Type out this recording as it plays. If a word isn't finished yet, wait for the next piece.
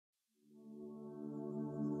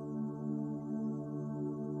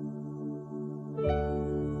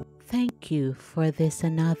Thank you for this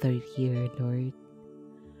another year, Lord.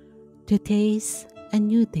 Today's a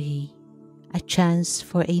new day, a chance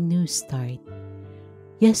for a new start.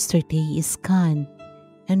 Yesterday is gone,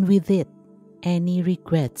 and with it, any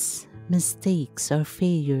regrets, mistakes, or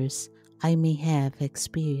failures I may have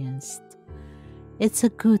experienced. It's a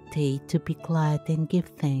good day to be glad and give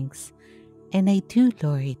thanks, and I do,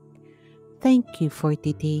 Lord. Thank you for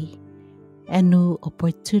today, a new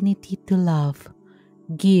opportunity to love,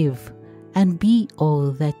 give, and be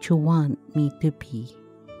all that you want me to be.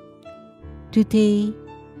 Today,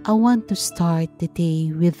 I want to start the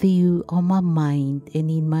day with you on my mind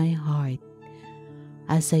and in my heart.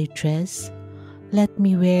 As I dress, let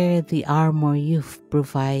me wear the armor you've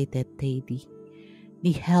provided daily,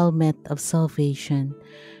 the helmet of salvation,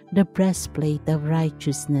 the breastplate of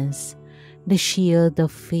righteousness, the shield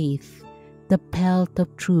of faith, the belt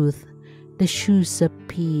of truth, the shoes of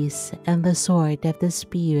peace, and the sword of the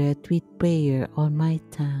Spirit with prayer on my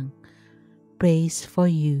tongue, praise for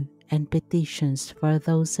you and petitions for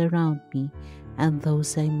those around me and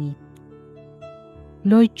those I meet.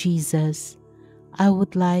 Lord Jesus, I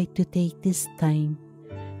would like to take this time,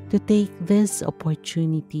 to take this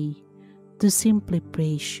opportunity to simply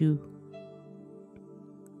praise you.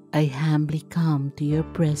 I humbly come to your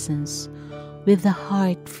presence with a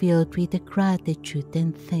heart filled with gratitude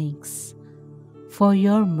and thanks for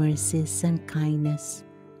your mercies and kindness.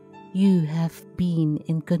 You have been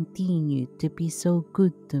and continue to be so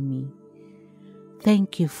good to me.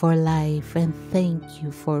 Thank you for life and thank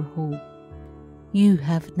you for hope. You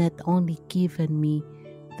have not only given me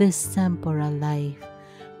this temporal life,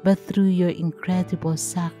 but through your incredible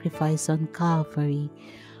sacrifice on Calvary,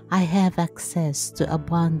 I have access to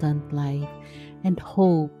abundant life and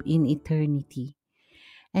hope in eternity.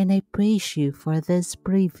 And I praise you for this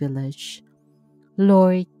privilege.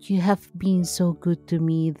 Lord, you have been so good to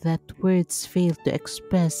me that words fail to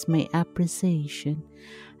express my appreciation.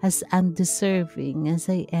 As undeserving as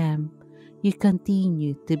I am, you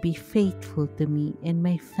continue to be faithful to me and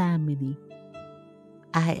my family.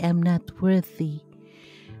 I am not worthy,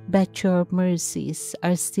 but your mercies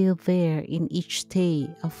are still there in each day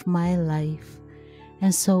of my life.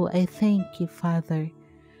 And so I thank you, Father.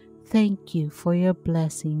 Thank you for your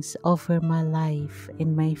blessings over my life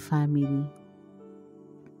and my family.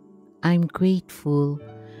 I'm grateful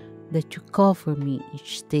that you cover me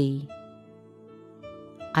each day.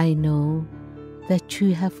 I know that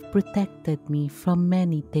you have protected me from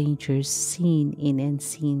many dangers seen and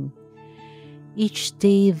unseen. Each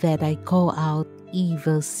day that I go out,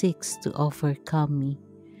 evil seeks to overcome me.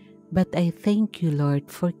 But I thank you, Lord,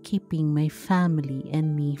 for keeping my family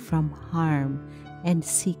and me from harm and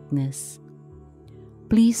sickness.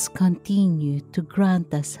 Please continue to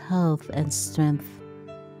grant us health and strength.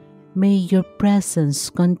 May your presence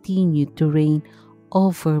continue to reign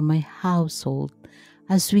over my household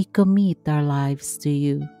as we commit our lives to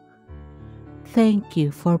you. Thank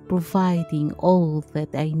you for providing all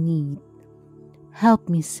that I need. Help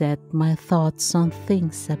me set my thoughts on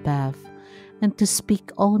things above and to speak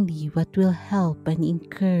only what will help and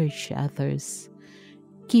encourage others.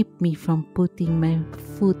 Keep me from putting my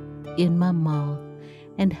foot in my mouth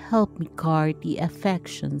and help me guard the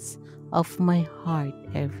affections of my heart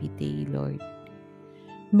every day, Lord.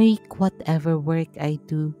 Make whatever work I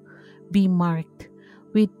do be marked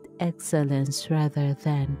with excellence rather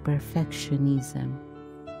than perfectionism.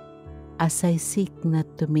 As I seek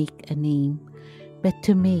not to make a name, but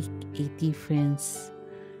to make a difference,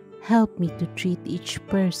 help me to treat each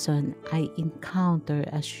person I encounter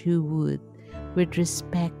as you would, with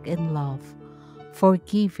respect and love,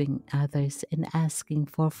 forgiving others and asking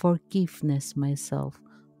for forgiveness myself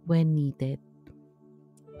when needed.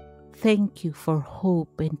 Thank you for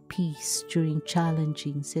hope and peace during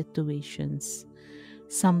challenging situations.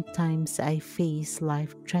 Sometimes I face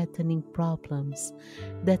life-threatening problems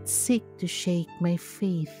that seek to shake my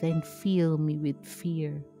faith and fill me with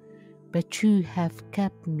fear. But you have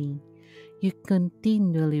kept me. You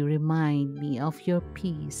continually remind me of your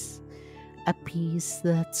peace, a peace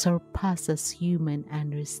that surpasses human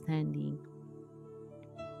understanding.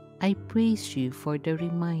 I praise you for the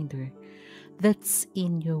reminder that's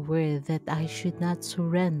in your word that I should not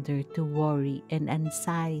surrender to worry and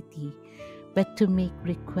anxiety, but to make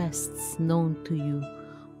requests known to you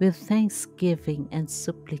with thanksgiving and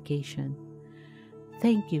supplication.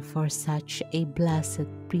 Thank you for such a blessed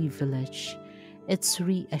privilege. It's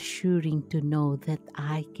reassuring to know that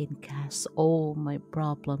I can cast all my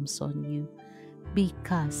problems on you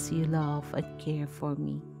because you love and care for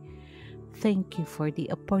me. Thank you for the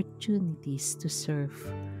opportunities to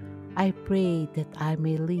serve. I pray that I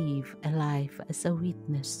may live a life as a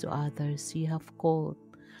witness to others you have called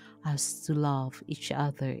us to love each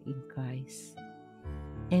other in Christ.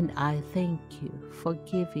 And I thank you for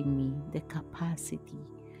giving me the capacity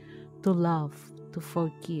to love, to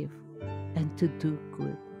forgive, and to do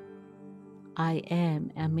good. I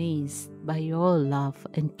am amazed by your love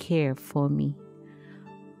and care for me.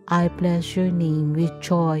 I bless your name with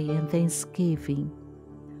joy and thanksgiving.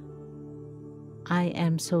 I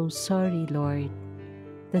am so sorry, Lord,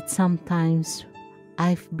 that sometimes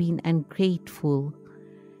I've been ungrateful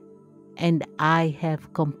and I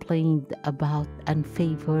have complained about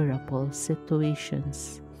unfavorable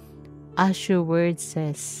situations. As your word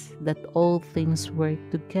says, that all things work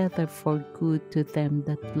together for good to them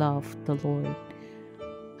that love the Lord.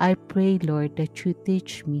 I pray, Lord, that you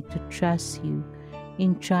teach me to trust you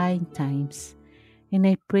in trying times, and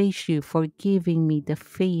I praise you for giving me the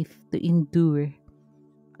faith to endure.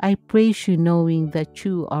 I praise you knowing that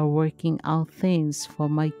you are working out things for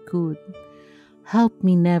my good. Help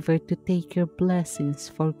me never to take your blessings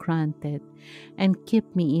for granted and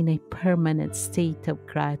keep me in a permanent state of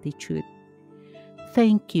gratitude.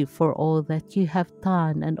 Thank you for all that you have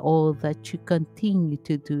done and all that you continue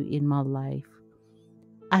to do in my life.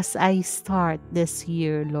 As I start this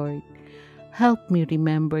year, Lord, help me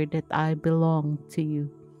remember that I belong to you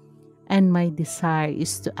and my desire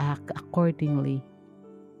is to act accordingly.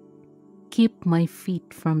 Keep my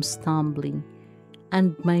feet from stumbling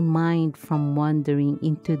and my mind from wandering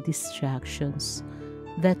into distractions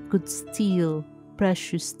that could steal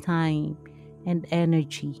precious time and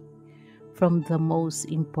energy from the most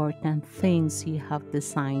important things you have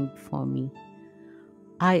designed for me.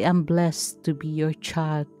 I am blessed to be your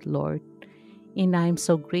child, Lord, and I am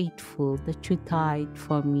so grateful that you died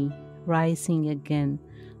for me, rising again,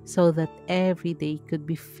 so that every day could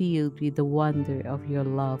be filled with the wonder of your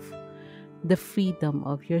love, the freedom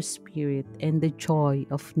of your spirit, and the joy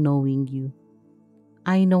of knowing you.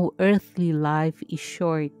 I know earthly life is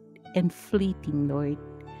short and fleeting, Lord,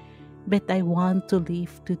 but I want to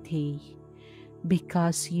live today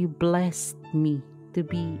because you blessed me to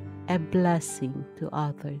be a blessing to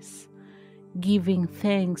others, giving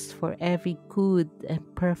thanks for every good and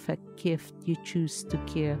perfect gift you choose to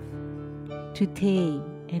give. Today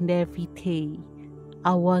and every day,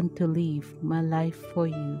 I want to live my life for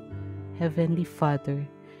you, Heavenly Father,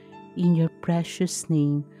 in your precious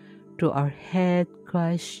name, through our head,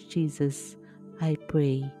 Christ Jesus, I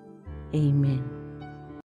pray. Amen.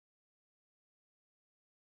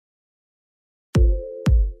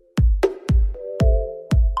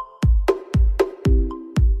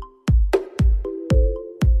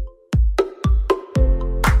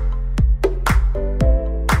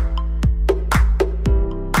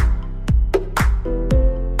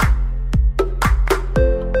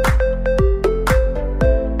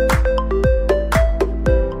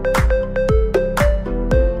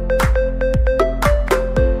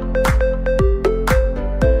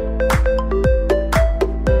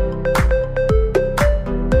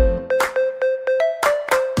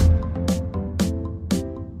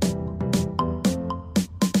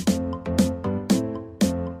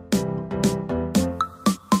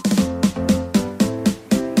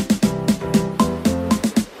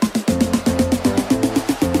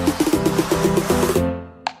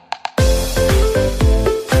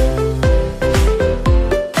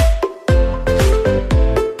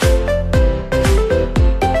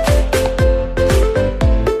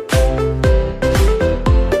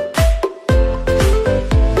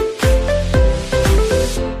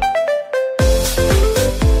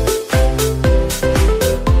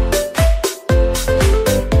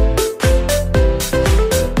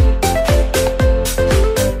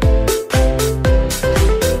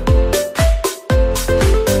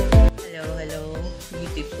 Hello,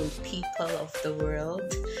 beautiful people of the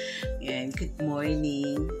world, and good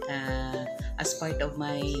morning. As part of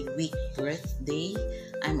my week birthday,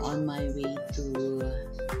 I'm on my way to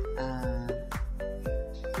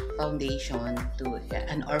foundation, to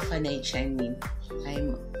an orphanage.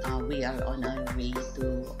 We are on our way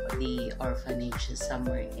to the orphanage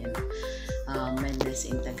somewhere in Mendes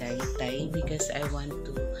in Tagaytay because I want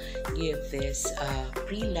to give this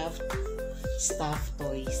pre-loved stuffed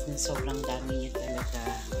toys na sobrang dami niya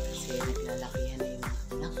talaga kasi naglalakihan na yung mga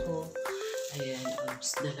anak ko. Ayan,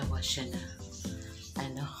 dalawa siya na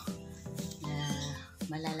na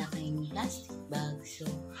malalaking plastic bag. So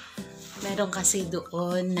meron kasi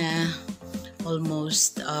doon na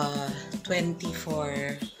almost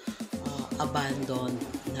 24 abandoned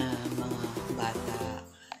na mga bata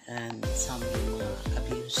and some mga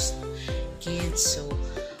abused kids. So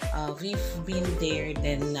we've been there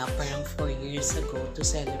then parang 4 years ago to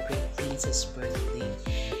celebrate Prince's birthday.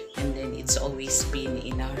 And then it's always been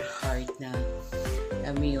in our heart na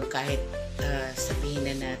yung kahit sabihin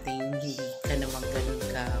na natin hindi ka naman ganun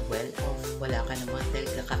ka well off, wala ka naman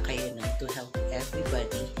talaga kakayanan to help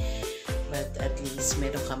everybody, but at least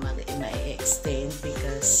meron ka ma-extend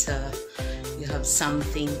because you have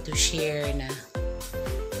something to share na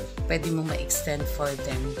pwede mo ma-extend for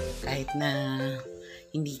them kahit na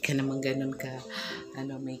hindi ka naman ganun ka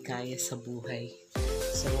may kaya sa buhay.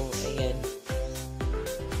 So ayan,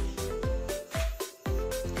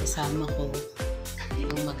 kasama ko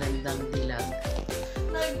yung magandang dilag.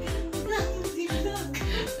 Magandang dilag.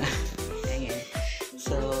 Ayan.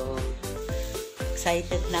 So,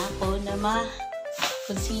 excited na ako na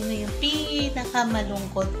kung sino yung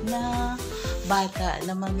pinakamalungkot na bata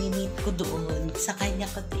na mamimit ko doon. Sa kanya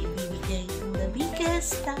ko ito ibibigay yung the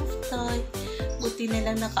biggest stuffed toy. Buti na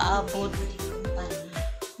lang nakaabot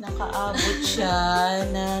siya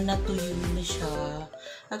na natuyo na siya.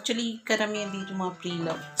 Actually, karamihan dito mga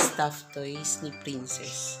pre-loved stuffed toys ni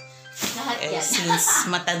Princess. Lahat yan. Since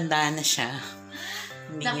matanda na siya,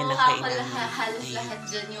 hindi niya na kailangan. Nakuha ko halos lahat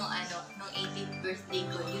dyan yung nung 18th birthday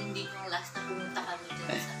ko. Yun din yung last na pumunta kami dyan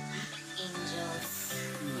sa Angels.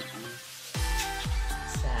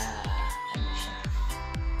 Sa, siya?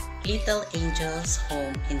 Little Angels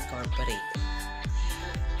Home Incorporated.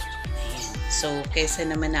 So, kaysa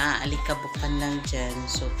naman naaalikabukan lang dyan,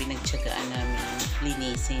 so pinagtsagaan namin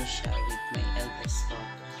linisin siya with my eldest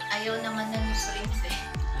daughter. Ayaw naman na ni Prince eh.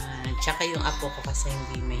 Tsaka yung apo ko kasi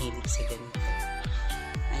hindi mahilig sa ganito.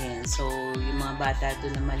 Ayan, so yung mga bata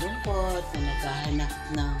doon na malungkot, na naghahanap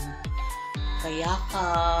ng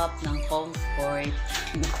kayakap, ng comfort,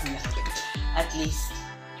 at least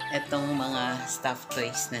itong mga stuffed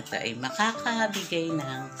toys na to ay makakabigay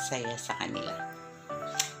ng saya sa kanila.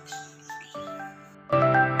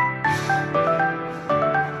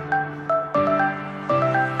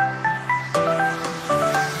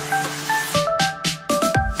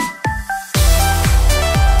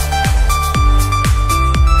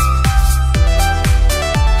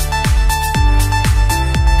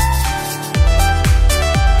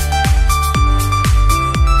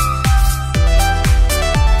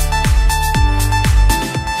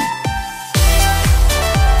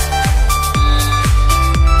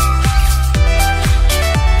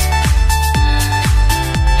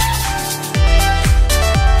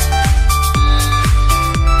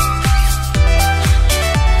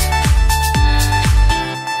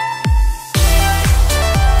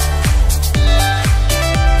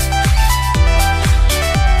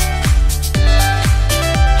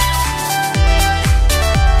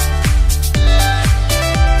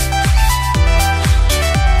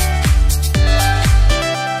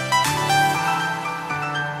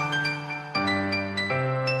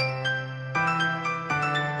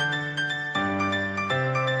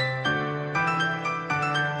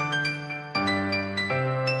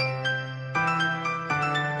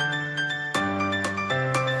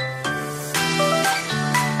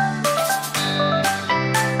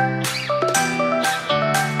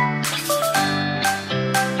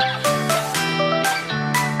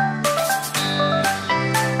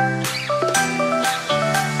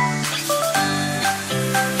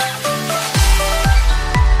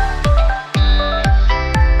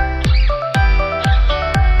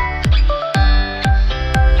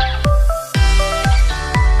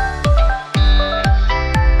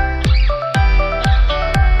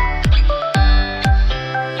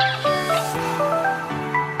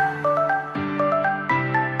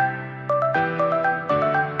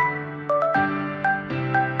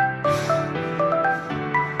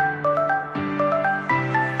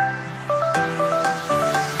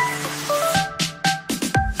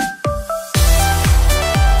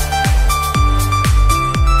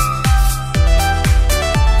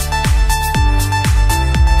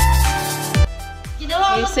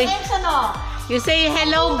 You say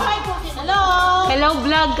hello. Hello. Hello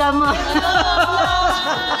vlog ka mo.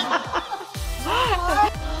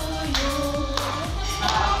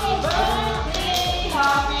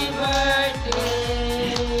 Happy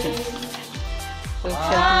birthday.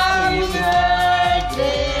 Happy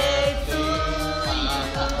birthday to you.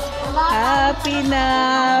 Happy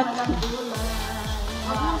nap.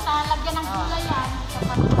 Huwag mong talagyan ng gulay yan.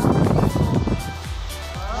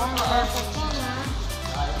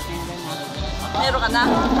 Meron ka na?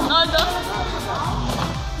 No.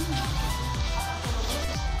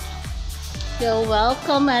 You're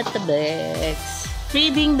welcome at the Bex.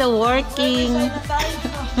 Feeding the working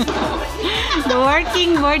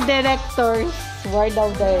board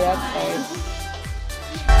of directors.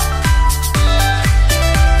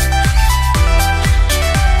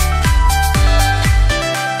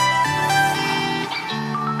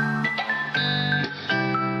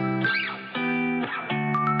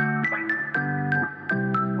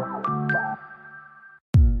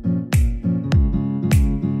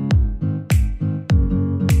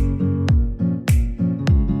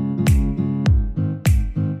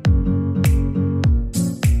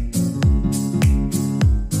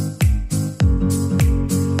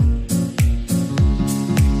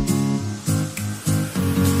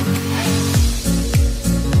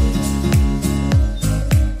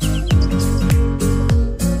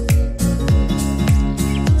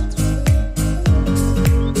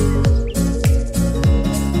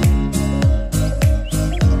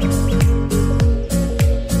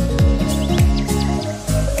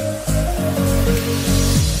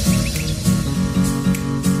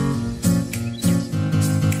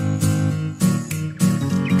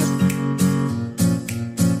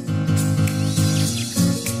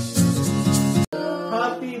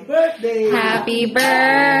 Happy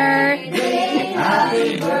birthday,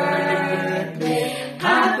 Happy birthday,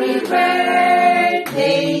 happy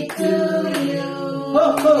birthday to you.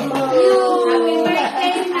 Happy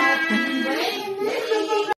birthday, ma'am.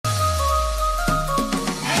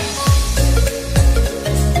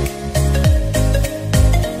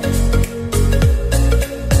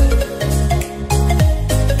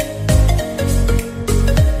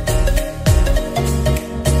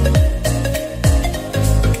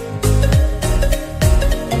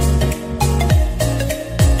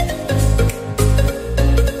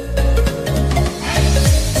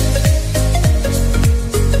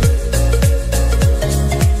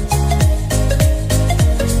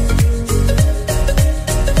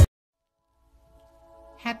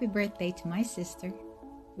 Happy birthday to my sister.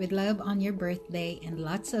 With love on your birthday and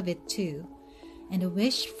lots of it too. And a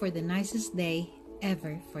wish for the nicest day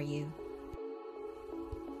ever for you.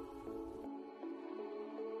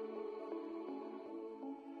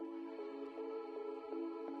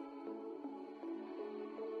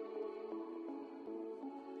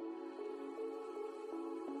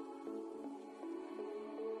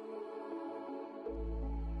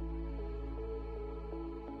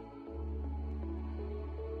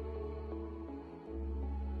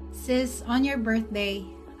 Sis, on your birthday,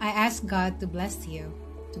 I ask God to bless you,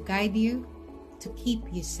 to guide you, to keep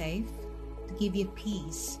you safe, to give you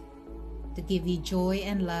peace, to give you joy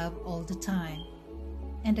and love all the time,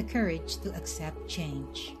 and the courage to accept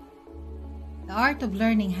change. The art of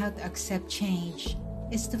learning how to accept change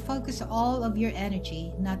is to focus all of your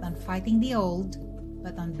energy not on fighting the old,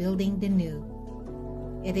 but on building the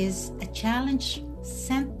new. It is a challenge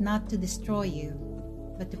sent not to destroy you,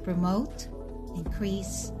 but to promote,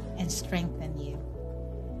 increase, and strengthen you.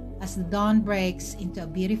 As the dawn breaks into a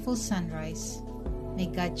beautiful sunrise, may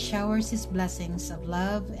God showers His blessings of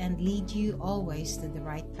love and lead you always to the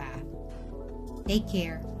right path. Take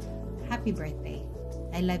care. Happy birthday.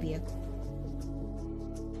 I love you.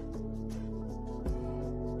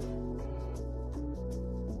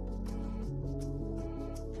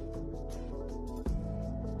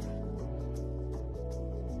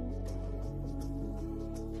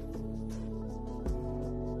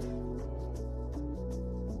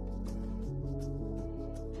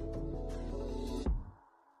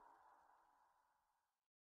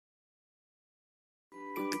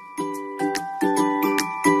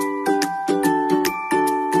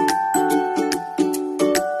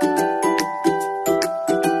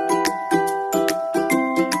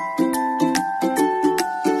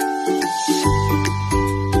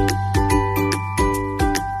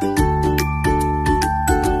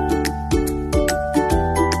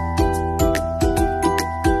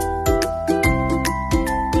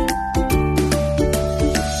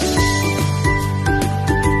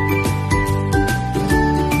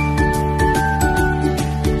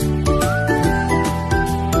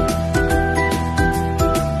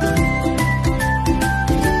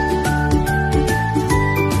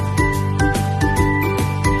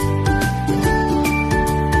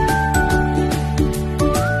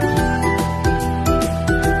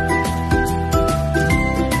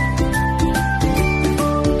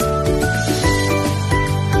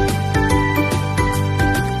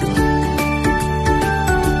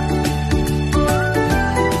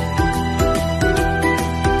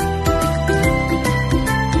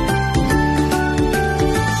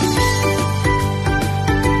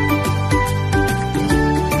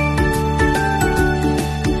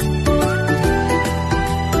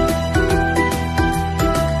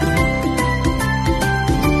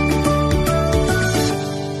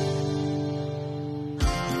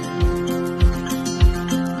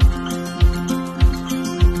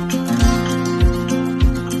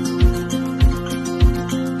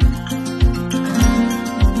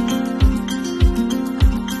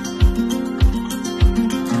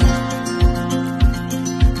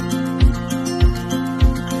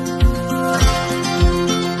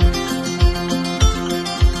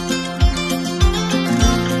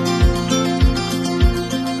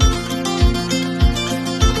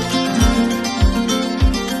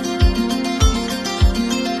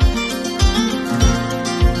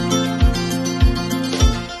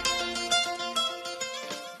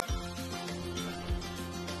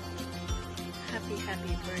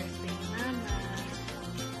 Happy birthday, Mama.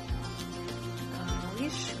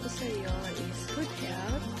 Wish ko sa'yo is good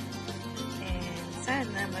health and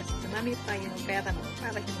sana mas dumami pa yung pera mo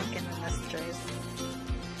para hindi ka na ma-stress.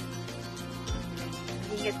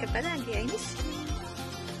 Ingat ka palagi. I miss you.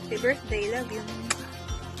 Happy birthday. Love you.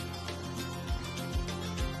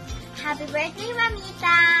 Happy birthday,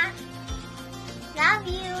 Mamita! Love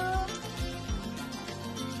you!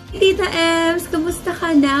 Tita Ems, kamusta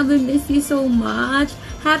ka na? We miss you so much.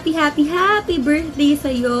 Happy, happy, happy birthday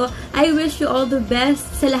sa'yo. I wish you all the best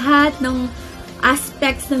sa lahat ng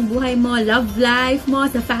aspects ng buhay mo, love life mo,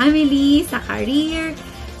 sa family, sa career,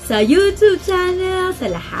 sa YouTube channel,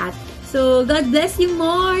 sa lahat. So, God bless you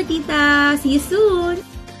more, Tita. See you soon.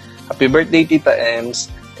 Happy birthday, Tita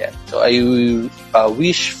Ems. Yeah. So I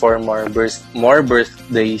wish for more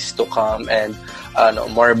birthdays to come and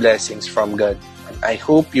more blessings from God. I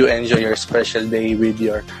hope you enjoy your special day with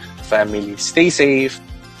your family. Stay safe.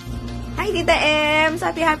 Hi, Tita Ems!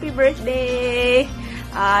 Happy birthday!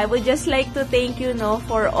 I would just like to thank you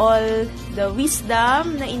for all the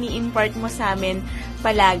wisdom na ini-impart mo sa amin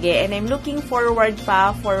palagi. And I'm looking forward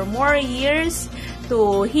pa for more years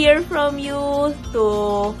to hear from you, to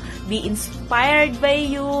be inspired by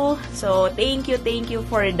you. So, thank you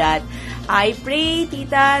for that. I pray,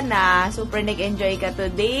 Tita, na super nag-enjoy ka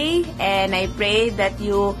today, and I pray that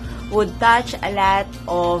you would touch a lot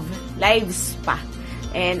of lives pa.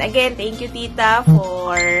 And again, thank you, Tita,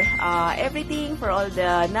 for everything, for all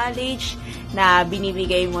the knowledge na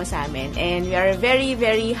binibigay mo sa amin. And we are very,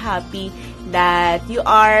 very happy that you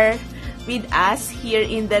are with us here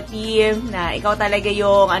in the team, na ikaw talaga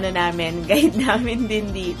yung namin, guide namin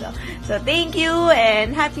din dito. So, thank you,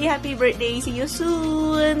 and happy birthday. See you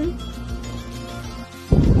soon!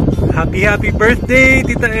 Happy birthday,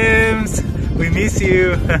 Tita Ems! We miss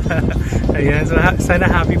you! Ayan, so sana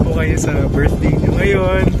happy po kayo sa birthday nyo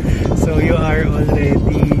ngayon. So you are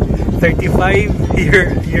already 35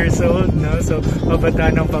 years old, no? So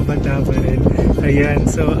pabata pa rin. Ayan,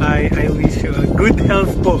 so I wish you a good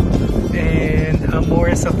health po and a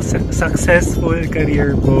more successful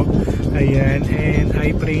career po. Ayan, and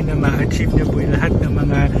I pray na ma-achieve nyo po lahat ng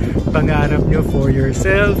mga pangarap nyo for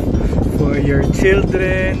yourself, for your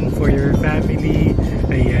children, for your family.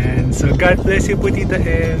 Ayan. So, God bless you po, Tita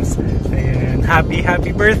Ems. Ayan.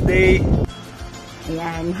 Happy birthday!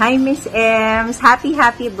 Ayan. Hi, Miss Ems.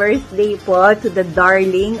 Happy birthday po to the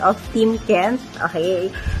darling of Team Kent.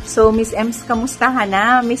 Okay. So, Miss Ems, kamusta ka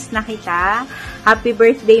na? Miss na kita. Happy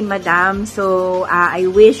birthday, Madam. So, I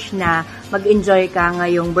wish na mag-enjoy ka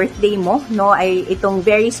ngayong birthday mo, no? Ay itong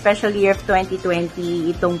very special year of 2020,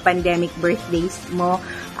 itong pandemic birthdays mo.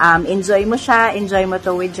 Enjoy mo siya, enjoy mo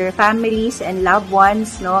to with your families and loved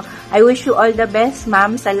ones, no? I wish you all the best,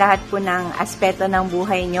 ma'am, sa lahat po ng aspeto ng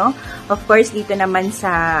buhay nyo. Of course, dito naman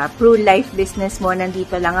sa pro-life business mo,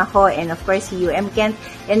 nandito lang ako, and of course, si UM Kent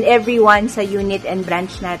and everyone sa unit and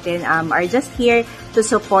branch natin are just here to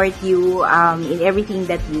support you in everything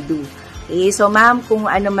that you do. Okay, so ma'am, kung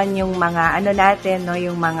ano man yung mga natin, no,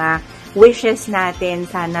 yung mga wishes natin,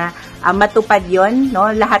 sana matupad yon, no,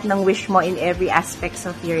 lahat ng wish mo in every aspects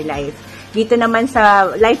of your life. Dito naman sa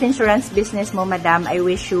life insurance business mo, madam, I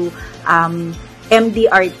wish you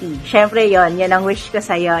MDRT. Syempre yan ang wish ko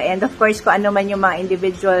sa'yo. And of course, kung ano man yung mga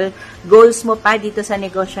individual goals mo pa dito sa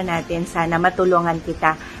negosyo natin, sana matulungan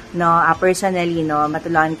kita, no, personally, no,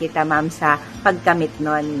 matulungan kita, ma'am, sa pagkamit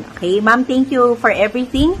nun. Okay, ma'am, thank you for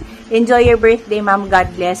everything. Enjoy your birthday, ma'am.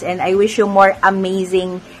 God bless, and I wish you more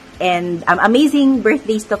amazing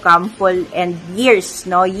birthdays to come, full and years,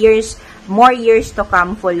 no, more years to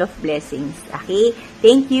come, full of blessings. Okay,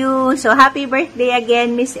 thank you. So happy birthday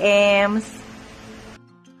again, Miss Ems.